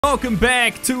Welcome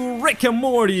back to Rick and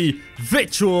Morty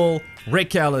Virtual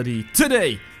Rick-Ality.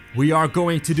 Today, we are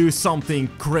going to do something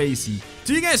crazy.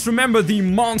 Do you guys remember the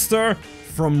monster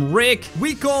from Rick?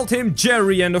 We called him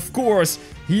Jerry, and of course,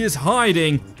 he is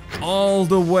hiding all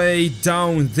the way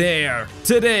down there.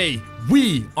 Today,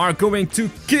 we are going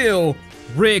to kill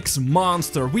Rick's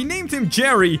monster. We named him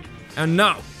Jerry, and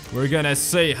now we're gonna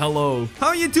say hello. How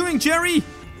are you doing, Jerry?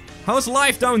 How's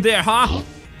life down there, huh?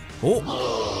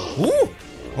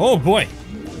 Oh boy,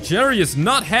 Jerry is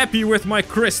not happy with my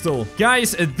crystal.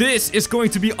 Guys, this is going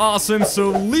to be awesome,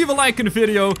 so leave a like in the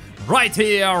video right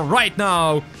here, right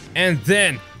now. And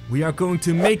then we are going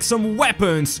to make some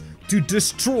weapons to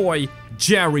destroy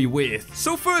Jerry with.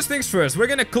 So first things first, we're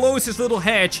gonna close this little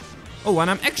hatch. Oh, and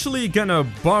I'm actually gonna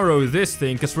borrow this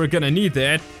thing, because we're gonna need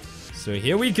that. So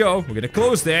here we go, we're gonna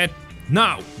close that.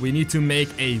 Now, we need to make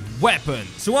a weapon.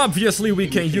 So obviously we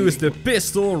can use the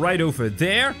pistol right over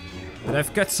there. But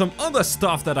I've got some other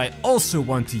stuff that I also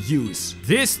want to use.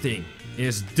 This thing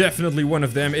is definitely one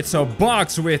of them. It's a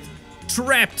box with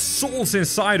trapped souls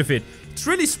inside of it. It's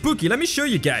really spooky. Let me show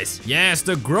you guys. Yes,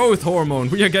 the growth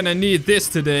hormone. We are gonna need this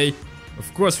today.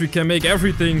 Of course, we can make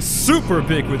everything super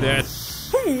big with that.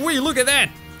 Ooh, wait, look at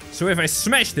that. So if I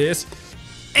smash this...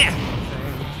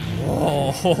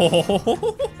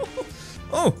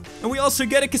 Oh, and we also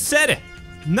get a cassette.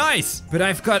 Nice. But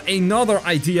I've got another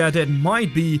idea that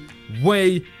might be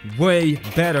way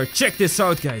better. Check this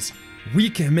out, guys. We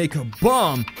can make a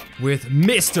bomb with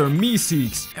Mr.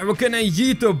 Meeseeks. And we're gonna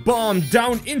yeet the bomb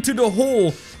down into the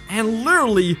hole and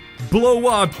literally blow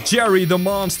up Jerry the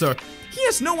monster. He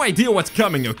has no idea what's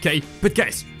coming, okay? But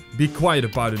guys, be quiet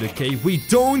about it, okay? We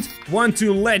don't want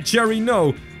to let Jerry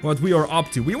know what we are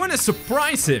up to. We want to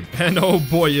surprise him. And oh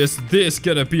boy, is this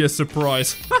gonna be a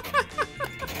surprise.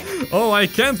 Oh, I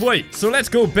can't wait. So let's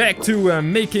go back to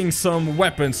making some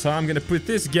weapons. So I'm gonna put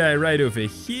this guy right over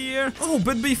here. Oh,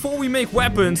 but before we make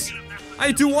weapons,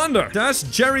 I do wonder, does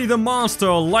Jerry the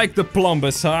monster like the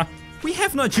plumbus, huh? We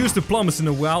have not used the plumbus in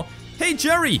a while. Hey,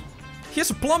 Jerry,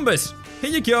 here's a plumbus. Here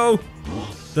you go.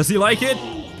 Does he like it?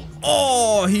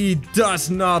 Oh, he does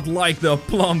not like the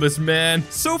plumbus, man.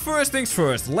 So first things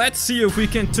first, let's see if we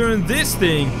can turn this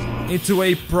thing into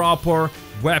a proper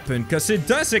weapon, because it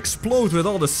does explode with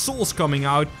all the souls coming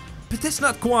out, but that's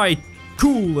not quite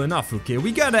cool enough, okay?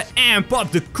 We gotta amp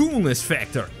up the coolness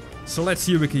factor. So let's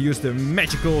see if we can use the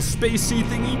magical space sea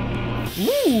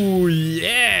thingy. Ooh,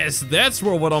 yes, that's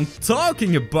what I'm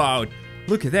talking about.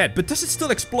 Look at that, but does it still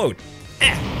explode?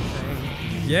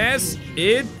 Yes,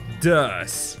 it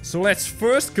does. So let's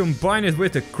first combine it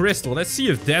with the crystal. Let's see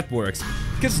if that works,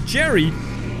 because Jerry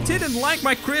didn't like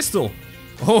my crystal.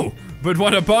 Oh, but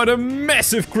what about a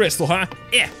massive crystal, huh?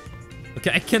 Yeah. Okay,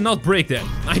 I cannot break that.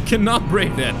 I cannot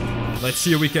break that. Let's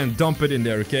see if we can dump it in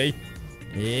there, okay?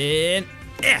 And...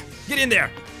 get in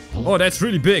there. Oh, that's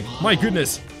really big. My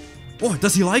goodness. Oh,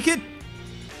 does he like it?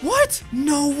 What?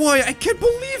 No way. I can't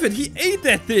believe it. He ate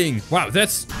that thing. Wow,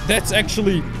 that's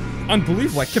actually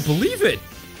unbelievable. I can't believe it.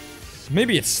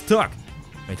 Maybe it's stuck.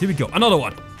 Right, here we go. Another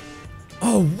one.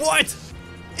 Oh, what?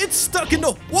 It's stuck in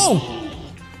the... Whoa.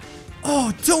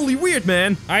 Oh, totally weird,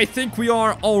 man. I think we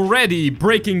are already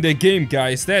breaking the game,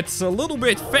 guys. That's a little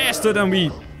bit faster than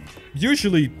we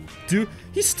usually do.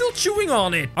 He's still chewing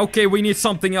on it. Okay, we need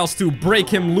something else to break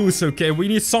him loose, okay? We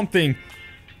need something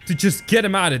to just get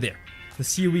him out of there. Let's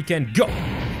see if we can go.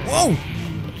 Whoa!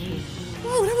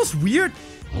 Whoa, that was weird.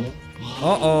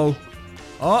 Uh-oh.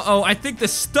 Uh-oh, I think the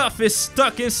stuff is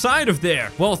stuck inside of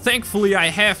there. Well, thankfully I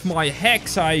have my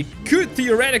hacks. I could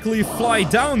theoretically fly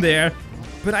down there.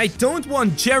 But I don't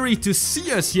want Jerry to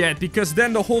see us yet, because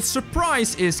then the whole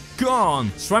surprise is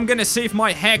gone. So I'm gonna save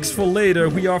my hacks for later.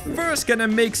 We are first gonna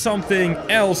make something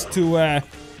else to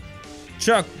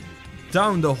chuck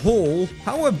down the hole.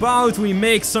 How about we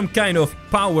make some kind of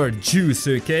power juice,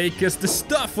 okay? Because the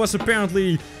stuff was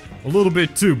apparently a little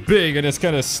bit too big and it's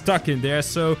kind of stuck in there.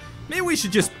 So maybe we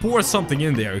should just pour something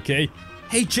in there, okay?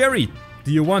 Hey, Jerry,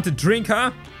 do you want a drink,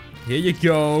 huh? Here you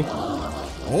go.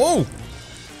 Oh!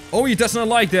 Oh, he does not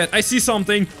like that. I see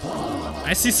something.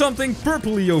 I see something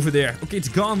purpley over there. Okay, it's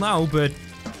gone now, but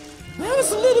that was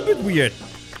a little bit weird.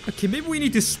 Okay, maybe we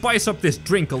need to spice up this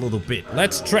drink a little bit.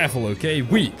 Let's travel, okay?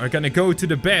 We are gonna go to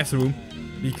the bathroom,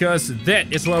 because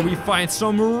that is where we find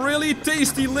some really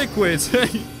tasty liquids.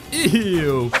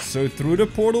 Ew. So through the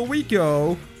portal we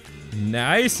go.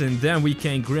 Nice, and then we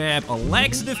can grab a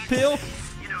laxative pill.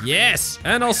 Yes,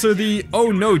 and also the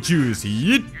oh no juice.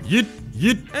 Yeet, yeet.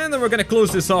 And then we're gonna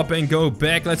close this up and go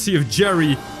back. Let's see if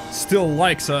Jerry still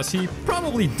likes us. He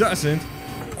probably doesn't.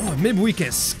 Oh, maybe we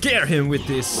can scare him with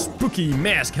this spooky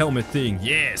mask helmet thing.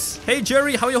 Yes. Hey,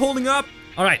 Jerry, how you holding up?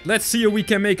 Alright, let's see if we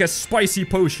can make a spicy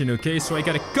potion, okay? So I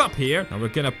got a cup here. Now we're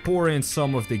gonna pour in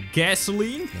some of the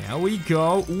gasoline. There we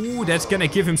go. Ooh, that's gonna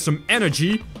give him some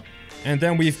energy. And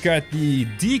then we've got the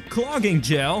declogging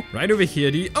gel right over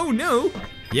here. Oh no.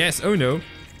 Yes, oh no.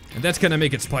 And that's gonna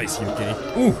make it spicy, okay?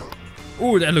 Ooh.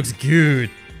 Ooh, that looks good.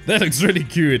 That looks really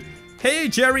good. Hey,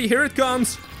 Jerry, here it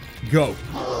comes. Go.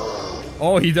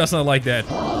 Oh, he does not like that.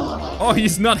 Oh,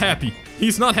 he's not happy.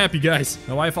 He's not happy, guys.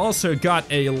 Now, I've also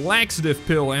got a laxative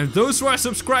pill. And those who are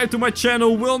subscribed to my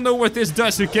channel will know what this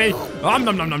does, okay? Nom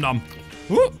nom nom nom nom.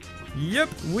 Ooh. Yep,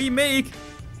 we make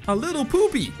a little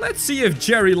poopy. Let's see if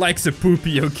Jerry likes a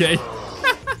poopy, okay?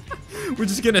 We're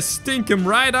just gonna stink him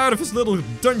right out of his little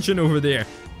dungeon over there.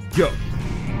 Go.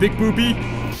 Big poopy.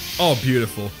 Oh,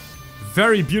 beautiful.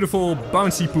 Very beautiful,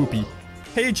 bouncy poopy.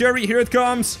 Hey, Jerry, here it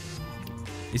comes.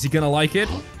 Is he gonna like it?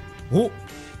 Oh.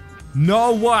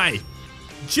 No way.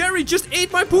 Jerry just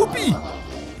ate my poopy.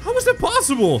 How is that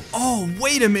possible? Oh,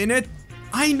 wait a minute.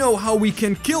 I know how we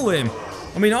can kill him.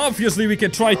 I mean, obviously, we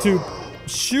can try to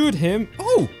shoot him.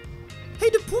 Oh. Hey,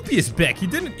 the poopy is back. He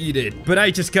didn't eat it. But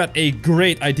I just got a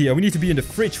great idea. We need to be in the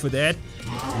fridge for that.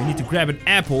 We need to grab an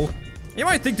apple. You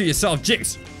might think to yourself,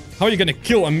 James, how are you gonna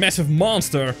kill a massive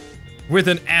monster with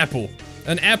an apple?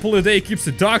 An apple a day keeps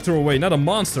the doctor away, not a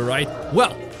monster, right?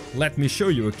 Well, let me show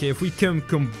you, okay? If we can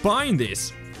combine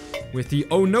this with the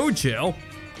oh no gel,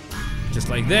 just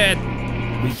like that,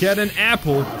 we get an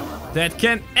apple that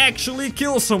can actually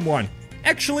kill someone.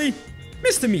 Actually,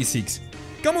 Mr. Meeseeks,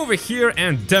 come over here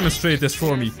and demonstrate this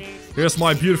for me. Here's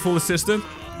my beautiful assistant.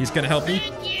 He's gonna help me.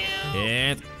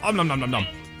 And nom nom nom nom.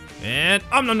 And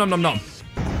nom nom nom nom.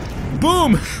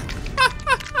 Boom!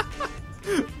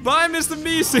 Bye, Mr.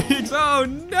 Meeseeks. Oh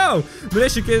no! But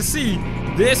as you can see,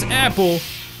 this apple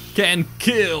can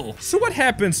kill. So what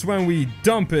happens when we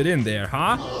dump it in there,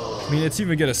 huh? I mean, it's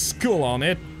even got a skull on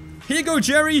it. Here you go,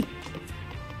 Jerry.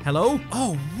 Hello?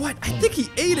 Oh, what? I think he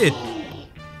ate it.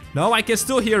 No, I can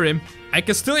still hear him. I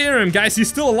can still hear him, guys. He's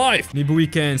still alive. Maybe we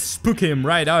can spook him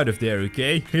right out of there,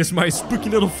 okay? Here's my spooky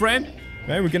little friend.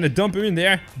 Right, we're gonna dump him in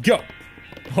there. Go.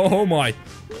 Oh my.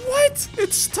 What?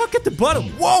 It's stuck at the bottom.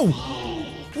 Whoa!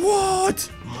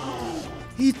 What?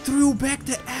 He threw back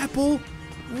the apple?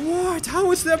 What?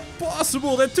 How is that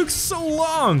possible? That took so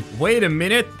long. Wait a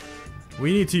minute.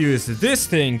 We need to use this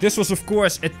thing. This was, of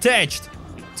course, attached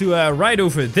to right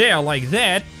over there like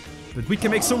that. But we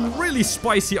can make some really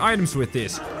spicy items with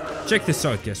this. Check this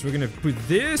out, guys. We're gonna put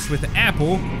this with the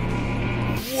apple.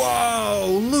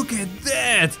 Whoa, look at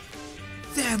that.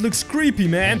 That looks creepy,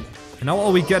 man. And now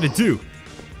all we gotta do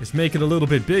is make it a little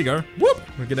bit bigger. Whoop!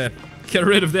 We're gonna get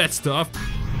rid of that stuff.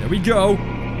 There we go.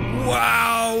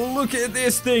 Wow, look at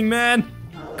this thing, man.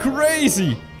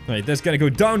 Crazy. Alright, that's gonna go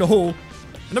down the hole. And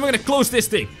then we're gonna close this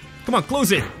thing. Come on,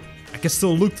 close it. I can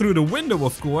still look through the window,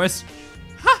 of course.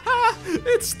 Haha,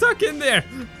 it's stuck in there.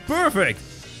 Perfect.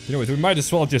 You know what, we might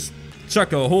as well just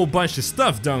chuck a whole bunch of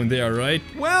stuff down there, right?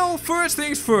 Well, first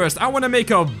things first, I want to make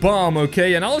a bomb,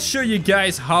 okay? And I'll show you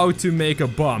guys how to make a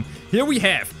bomb. Here we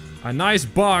have a nice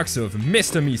box of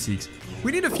Mr. Meeseeks.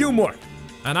 We need a few more.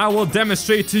 And I will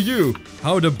demonstrate to you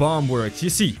how the bomb works. You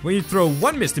see, when you throw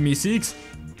one Mr. Meeseeks,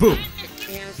 boom.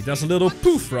 He does a little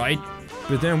poof, right?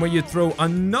 But then when you throw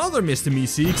another Mr.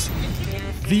 Meeseeks,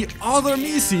 the other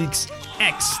Meeseeks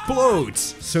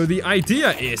explodes. So the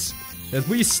idea is that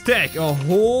we stack a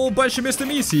whole bunch of Mr.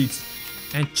 Meeseeks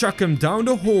and chuck them down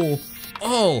the hole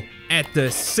all at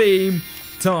the same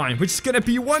time, which is gonna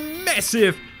be one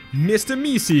massive Mr.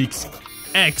 Meeseeks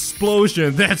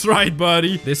explosion. That's right,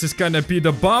 buddy. This is gonna be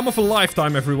the bomb of a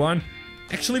lifetime, everyone.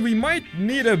 Actually, we might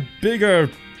need a bigger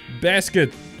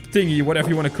basket thingy, whatever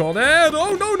you want to call that.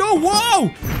 Oh, no, no,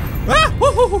 whoa! Ah,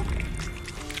 whoa.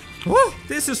 Oh,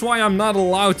 this is why I'm not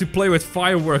allowed to play with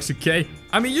fireworks, okay?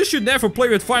 I mean, you should never play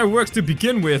with fireworks to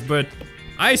begin with, but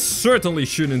I certainly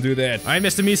shouldn't do that. Alright,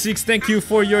 Mr. Meeseeks, thank you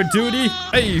for your duty.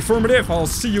 Hey, affirmative, I'll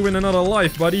see you in another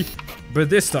life, buddy. But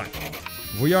this time,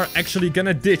 we are actually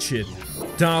gonna ditch it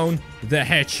down the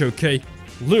hatch, okay?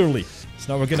 Literally.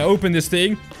 So now we're gonna open this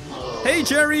thing. Hey,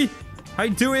 Jerry! How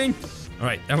you doing?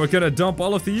 Alright, and we're gonna dump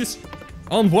all of these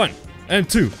on 1, and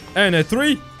 2, and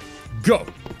 3. Go!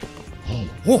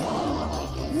 Whoa!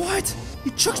 What?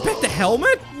 He chucks back the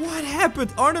helmet? What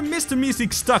happened? Are the Mr.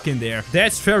 Meeseeks stuck in there?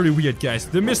 That's very weird, guys.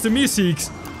 The Mr. Meeseeks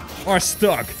are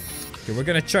stuck. Okay, we're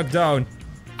gonna chuck down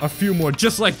a few more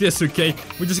just like this, okay?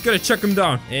 We're just gonna chuck them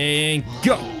down. And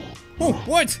go! Oh,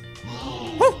 what?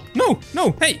 Oh, no,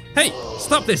 no, hey, hey!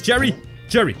 Stop this, Jerry!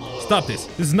 Jerry, stop this.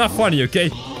 This is not funny, okay?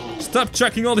 Stop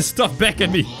chucking all this stuff back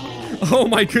at me. Oh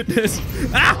my goodness.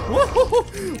 Ah! Whoa!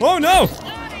 Oh no!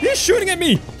 He's shooting at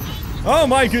me! Oh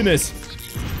my goodness.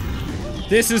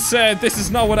 This is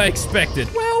not what I expected.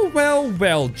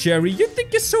 Well, Jerry, you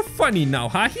think you're so funny now,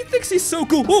 huh? He thinks he's so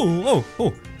cool.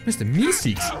 Oh, Mr.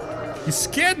 Meeseeks. You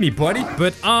scared me, buddy.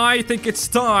 But I think it's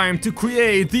time to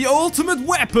create the ultimate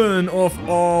weapon of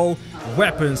all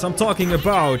weapons. I'm talking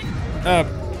about a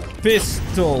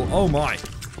pistol. Oh my.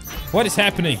 What is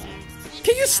happening?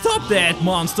 Can you stop that,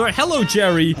 monster? Hello,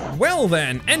 Jerry. Well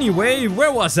then, anyway,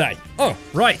 where was I? Oh,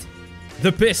 right.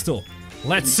 The pistol.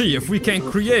 Let's see if we can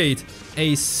create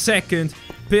a second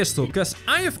pistol, because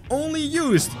I have only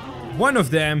used one of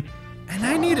them and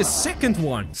I need a second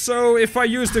one. So if I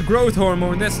use the growth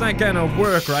hormone, that's not gonna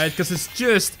work, right? Because it's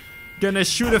just gonna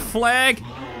shoot a flag.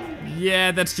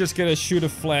 Yeah, that's just gonna shoot a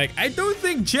flag. I don't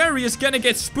think Jerry is gonna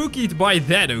get spookied by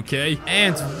that, okay?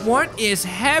 And what is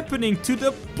happening to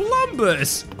the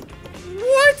plumbers?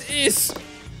 What is...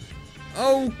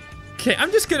 Okay,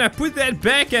 I'm just gonna put that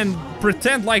back and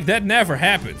pretend like that never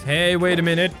happened. Hey, wait a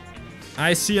minute.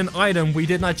 I see an item we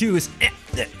did not use.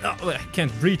 I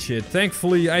can't reach it.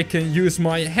 Thankfully, I can use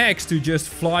my hex to just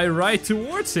fly right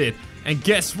towards it. And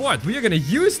guess what? We are gonna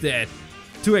use that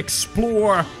to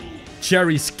explore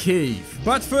Jerry's cave.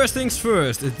 But first things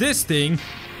first, this thing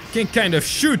can kind of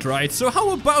shoot, right? So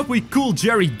how about we cool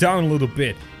Jerry down a little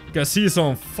bit? Because he's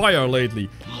on fire lately.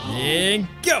 And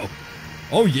go!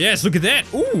 Oh yes, look at that!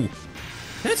 Ooh!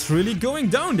 That's really going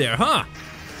down there, huh?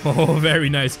 Oh, very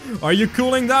nice. Are you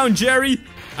cooling down, Jerry?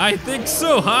 I think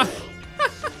so, huh?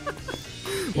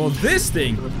 Well, this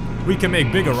thing we can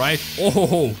make bigger, right?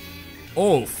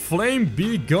 Oh, flame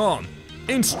be gone.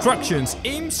 Instructions,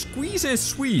 aim, squeeze, and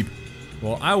sweep.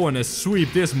 Well, I want to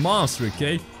sweep this monster,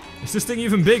 okay? Is this thing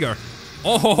even bigger?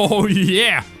 Oh,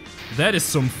 yeah. That is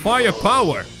some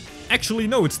firepower. Actually,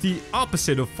 no, it's the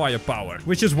opposite of firepower,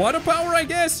 which is water power, I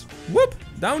guess. Whoop,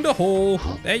 down the hole.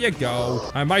 There you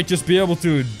go. I might just be able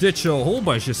to ditch a whole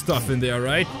bunch of stuff in there,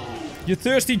 right? You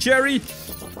thirsty, Jerry?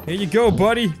 Here you go,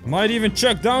 buddy. Might even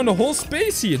chuck down the whole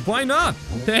space heat. Why not?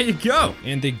 There you go.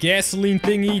 And the gasoline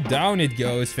thingy, down it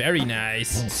goes. Very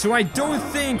nice. So I don't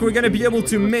think we're gonna be able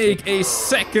to make a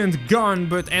second gun,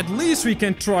 but at least we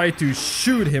can try to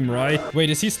shoot him, right? Wait,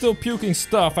 is he still puking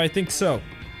stuff? I think so.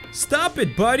 Stop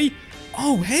it, buddy.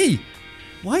 Oh, hey.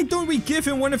 Why don't we give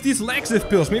him one of these laxative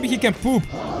pills? Maybe he can poop.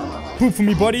 Poop for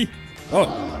me, buddy.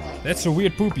 Oh, that's a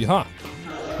weird poopy, huh?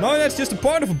 No, that's just a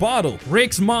part of a bottle.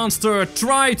 Rick's monster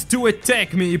tried to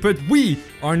attack me, but we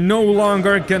are no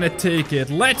longer gonna take it.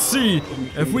 Let's see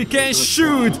if we can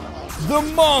shoot the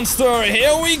monster.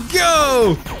 Here we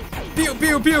go. Pew,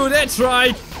 pew, pew. That's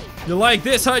right. You like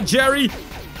this, huh, Jerry?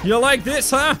 You like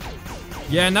this, huh?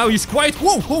 Yeah, now he's quite...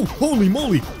 Whoa, holy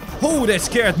moly. Oh, that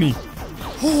scared me.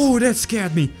 Oh, that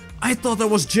scared me. I thought that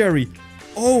was Jerry.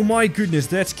 Oh my goodness,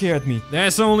 that scared me.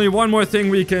 There's only one more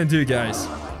thing we can do, guys.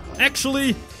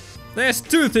 Actually, there's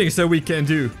two things that we can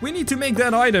do. We need to make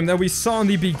that item that we saw in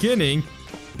the beginning,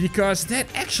 because that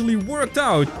actually worked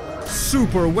out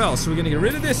super well. So we're gonna get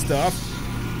rid of this stuff.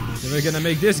 Then we're gonna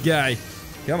make this guy.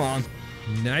 Come on.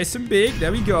 Nice and big.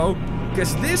 There we go.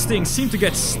 Because this thing seemed to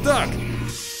get stuck,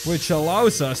 which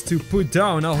allows us to put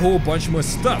down a whole bunch more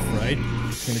stuff, right?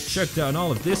 Gonna chuck down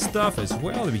all of this stuff as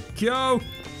well. There we go.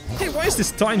 Hey, why is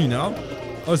this tiny now?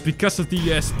 Oh, it's because of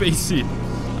the space seat.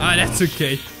 Ah, that's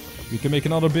okay. We can make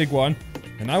another big one.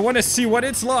 And I want to see what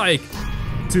it's like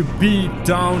to be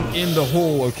down in the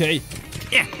hole, okay?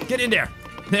 Yeah, get in there.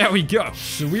 There we go.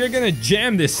 So we are gonna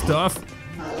jam this stuff.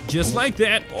 Just like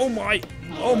that. Oh my.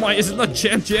 Oh my, is it not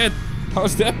jammed yet?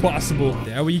 How's that possible?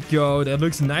 There we go. That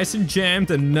looks nice and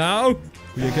jammed. And now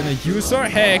we are gonna use our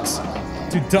hex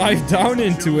to dive down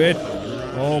into it.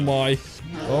 Oh my.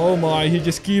 Oh my. He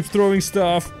just keeps throwing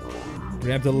stuff.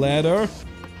 Grab the ladder.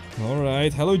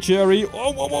 Alright. Hello, Jerry.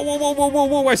 Oh,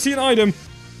 whoa. I see an item.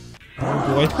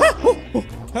 Oh boy.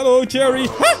 Hello, Jerry.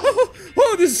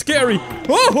 Oh, this is scary.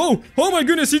 Oh my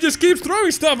goodness. He just keeps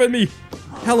throwing stuff at me.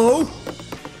 Hello?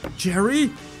 Jerry?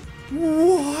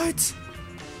 What?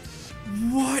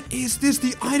 What is this?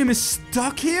 The item is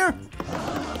stuck here?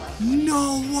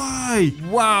 No way!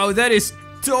 Wow, that is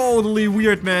totally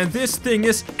weird, man. This thing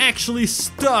is actually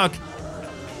stuck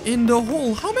in the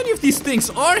hole. How many of these things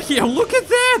are here? Look at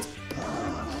that!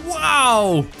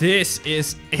 Wow! This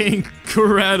is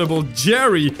incredible.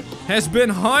 Jerry has been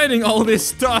hiding all this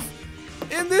stuff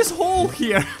in this hole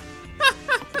here.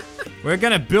 We're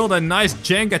gonna build a nice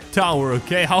Jenga tower,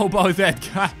 okay? How about that,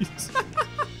 guys?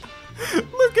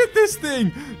 Look at this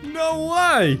thing. No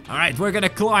way. All right, we're gonna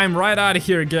climb right out of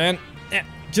here again.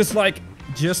 Just like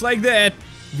that.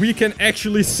 We can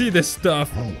actually see this stuff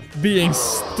being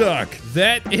stuck.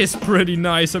 That is pretty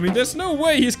nice. I mean, there's no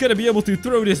way he's gonna be able to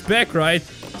throw this back, right?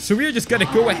 So we're just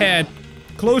gonna go ahead,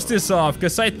 close this off,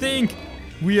 because I think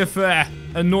we have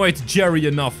annoyed Jerry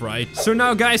enough, right? So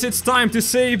now, guys, it's time to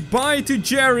say bye to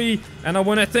Jerry. And I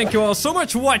want to thank you all so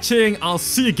much for watching. I'll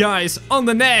see you guys on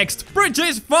the next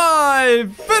ProjectJamesify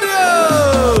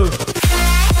video!